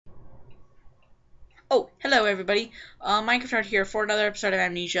Oh, hello everybody. Minecraft here for another episode of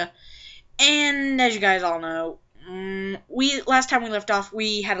Amnesia. And as you guys all know, last time we left off,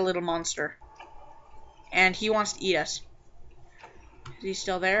 we had a little monster. And he wants to eat us. Is he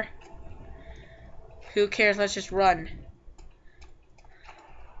still there? Who cares? Let's just run.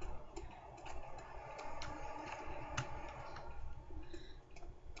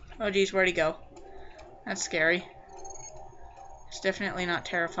 Oh geez, where'd he go? That's scary. It's definitely not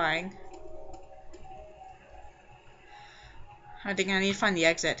terrifying. I think I need to find the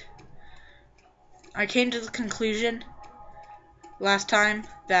exit. I came to the conclusion last time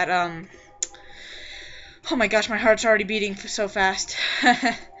that, oh my gosh, my heart's already beating so fast.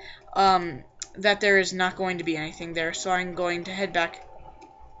 That there is not going to be anything there, so I'm going to head back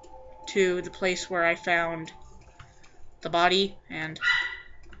to the place where I found the body and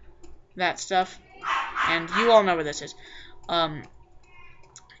that stuff. And you all know where this is.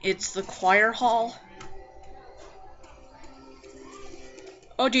 It's the choir hall.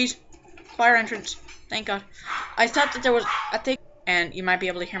 Oh geez, choir entrance. Thank God. I thought that there was a thing, and you might be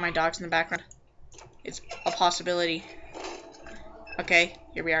able to hear my dogs in the background. It's a possibility. Okay,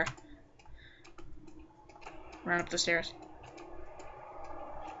 here we are. Run up the stairs.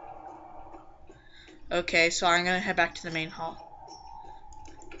 Okay, so I'm gonna head back to the main hall.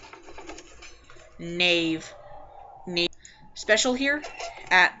 Nave. Special here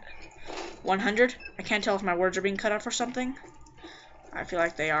at 100. I can't tell if my words are being cut off or something. I feel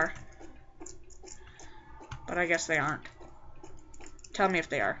like they are. But I guess they aren't. Tell me if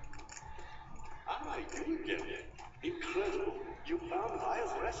they are. Ah, you get it. Incredible. You found I's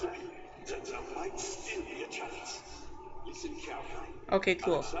recipe. There might still be a chance. Listen carefully. Okay,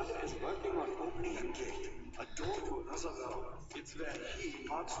 cool. Alexander is working on opening a gate. A door to another realm. It's where he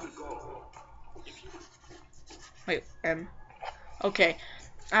wants to go. Wait, okay.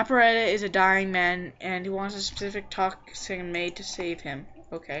 Operetta is a dying man, and he wants a specific toxin made to save him.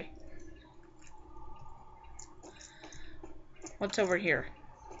 Okay. What's over here?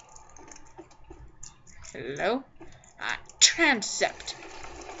 Hello? Transept.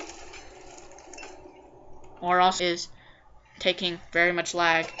 Or also is taking very much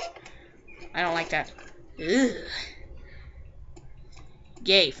lag. I don't like that. Ugh.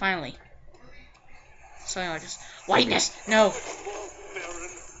 Yay, finally. Something like this. Whiteness! No! Whoa, Baron.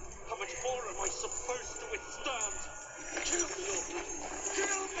 How much more am I supposed to withstand? Kill me!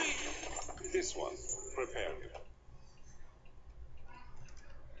 Kill me! This one. Prepare.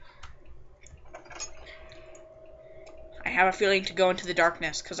 I have a feeling to go into the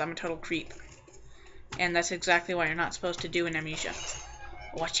darkness, because I'm a total creep. And that's exactly what you're not supposed to do in Amnesia.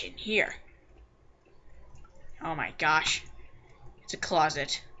 What's in here? Oh my gosh. It's a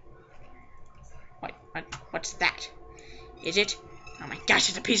closet. What's that? Is it? Oh my gosh,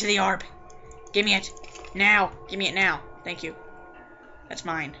 it's a piece of the orb. Give me it. Now. Give me it now. Thank you. That's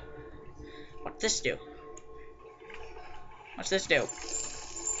mine. What's this do? What's this do?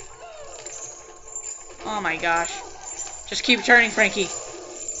 Oh my gosh. Just keep turning, Frankie.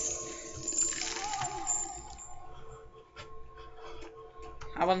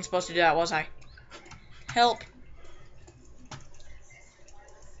 I wasn't supposed to do that, was I? Help.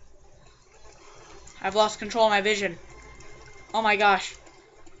 I've lost control of my vision. Oh my gosh.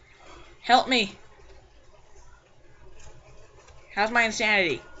 Help me. How's my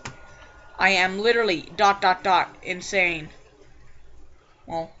insanity? I am literally ... insane.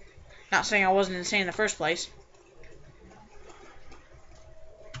 Well, not saying I wasn't insane in the first place.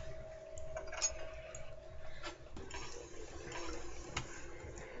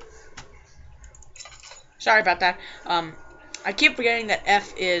 Sorry about that. I keep forgetting that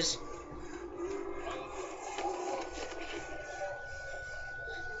F is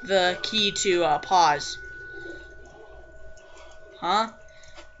the key to pause. Huh?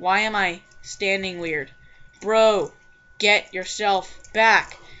 Why am I standing weird? Bro, get yourself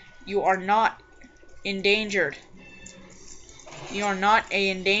back. You are not endangered. You are not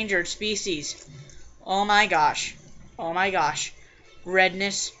an endangered species. Oh my gosh. Oh my gosh.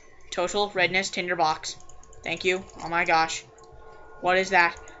 Redness. Total redness tinderbox. Thank you. Oh my gosh. What is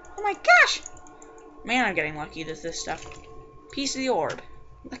that? Oh my gosh! Man, I'm getting lucky with this stuff. Piece of the orb.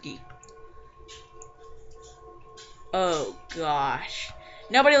 Lucky. Oh gosh.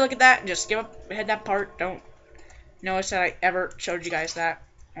 Nobody look at that. Just skip ahead that part. Don't notice that I ever showed you guys that.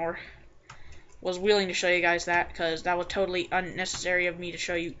 Or was willing to show you guys that. Because that was totally unnecessary of me to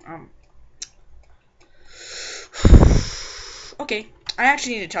show you. Okay. I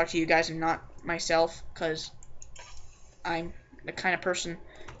actually need to talk to you guys and not myself. Because I'm the kind of person...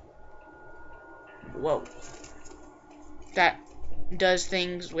 Whoa. That does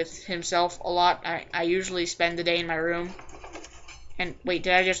things with himself a lot. I usually spend the day in my room. And wait,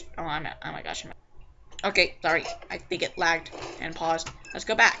 did I just? Oh, oh my gosh. Okay, sorry. I think it lagged and paused. Let's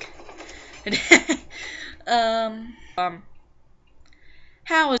go back.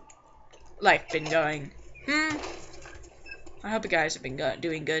 How has life been going? I hope you guys have been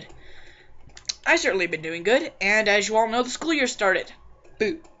doing good. I certainly been doing good, and as you all know, the school year started.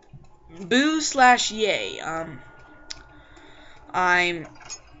 Boo. Boo/yay. I'm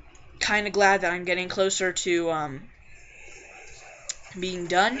kind of glad that I'm getting closer to, being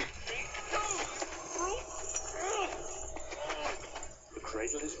done. The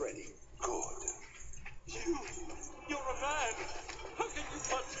cradle is ready. Good. You're a man. How can you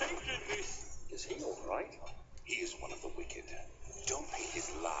partake in this? Is he all right? He is one of the wicked. Don't pay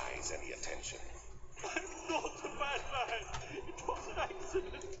his lies any attention. I'm not a bad man. It was an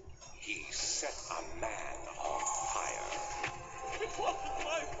accident. He set a man on fire. It wasn't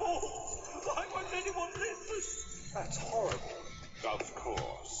my fault. Why won't anyone listen? That's horrible. Of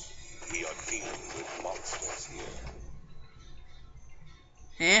course. We are dealing with monsters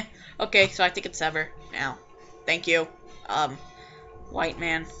here. Okay, so I think it's Sever now. Thank you, white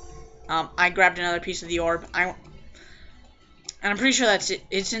man. I grabbed another piece of the orb. And I'm pretty sure that's it.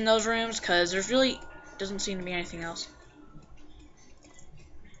 It's in those rooms, because there's really doesn't seem to be anything else.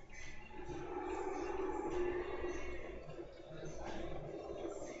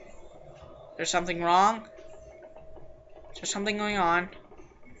 There's something wrong. There's something going on.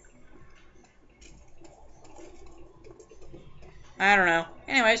 I don't know.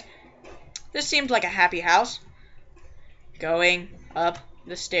 Anyways, this seems like a happy house. Going up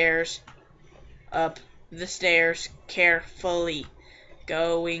the stairs. Up the stairs carefully.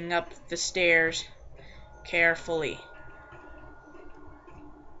 Going up the stairs carefully.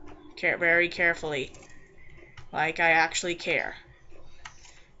 Very carefully. Like I actually care.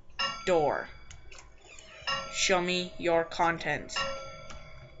 Door. Show me your contents.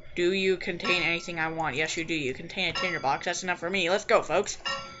 Do you contain anything I want? Yes, you do. You contain a tinderbox. That's enough for me. Let's go, folks.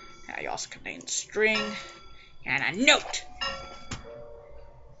 You also contain string and a note.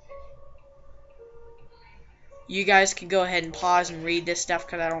 You guys can go ahead and pause and read this stuff,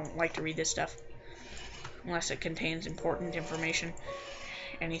 because I don't like to read this stuff unless it contains important information.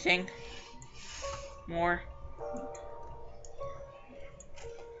 Anything more?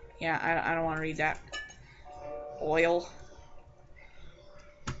 Yeah, I don't want to read that. Oil.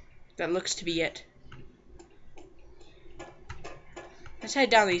 That looks to be it. Let's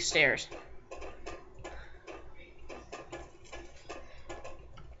head down these stairs.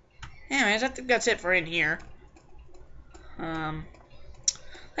 Anyways, I think that's it for in here.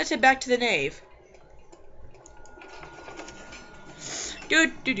 Let's head back to the nave.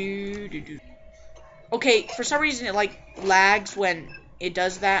 Okay, for some reason it like lags when it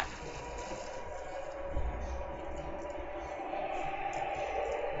does that.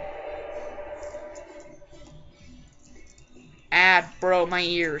 Bro, my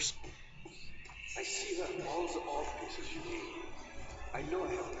ears. I see that all the art pieces you need. I know I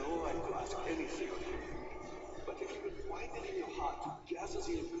have no right to ask anything of you, but if you would find it in your heart to gather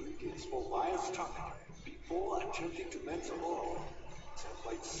the ingredients for Wire's structure before attempting to mend the law, there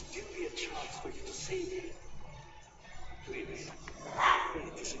might still be a chance for you to save it. Please,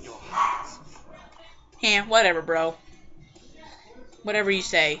 it is in your hands. Yeah, whatever, bro. Whatever you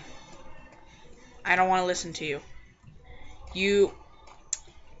say. I don't want to listen to you.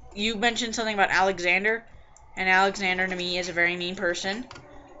 You mentioned something about Alexander, and Alexander to me is a very mean person.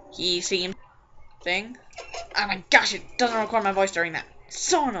 He seems thing. Oh my gosh, it doesn't record my voice during that.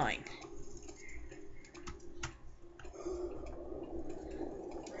 So annoying.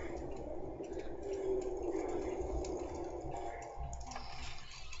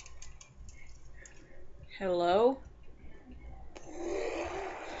 Hello?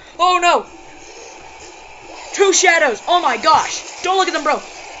 Oh no! Two shadows! Oh my gosh! Don't look at them, bro!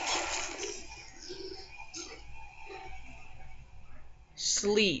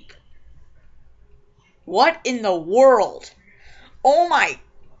 Sleep. What in the world? Oh my...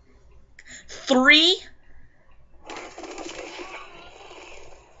 3?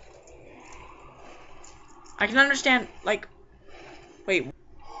 I can understand, like... Wait.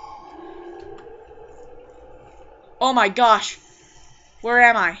 Oh my gosh. Where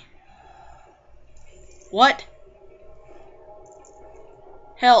am I? What?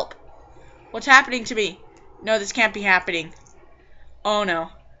 Help. What's happening to me? No, this can't be happening. Oh no.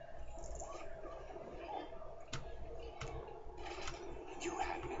 You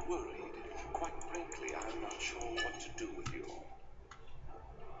had me worried. Quite frankly, I'm not sure what to do with you.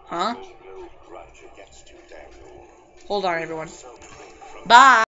 Huh? There's no grudge against you, Daniel. Hold on, everyone. So Bye.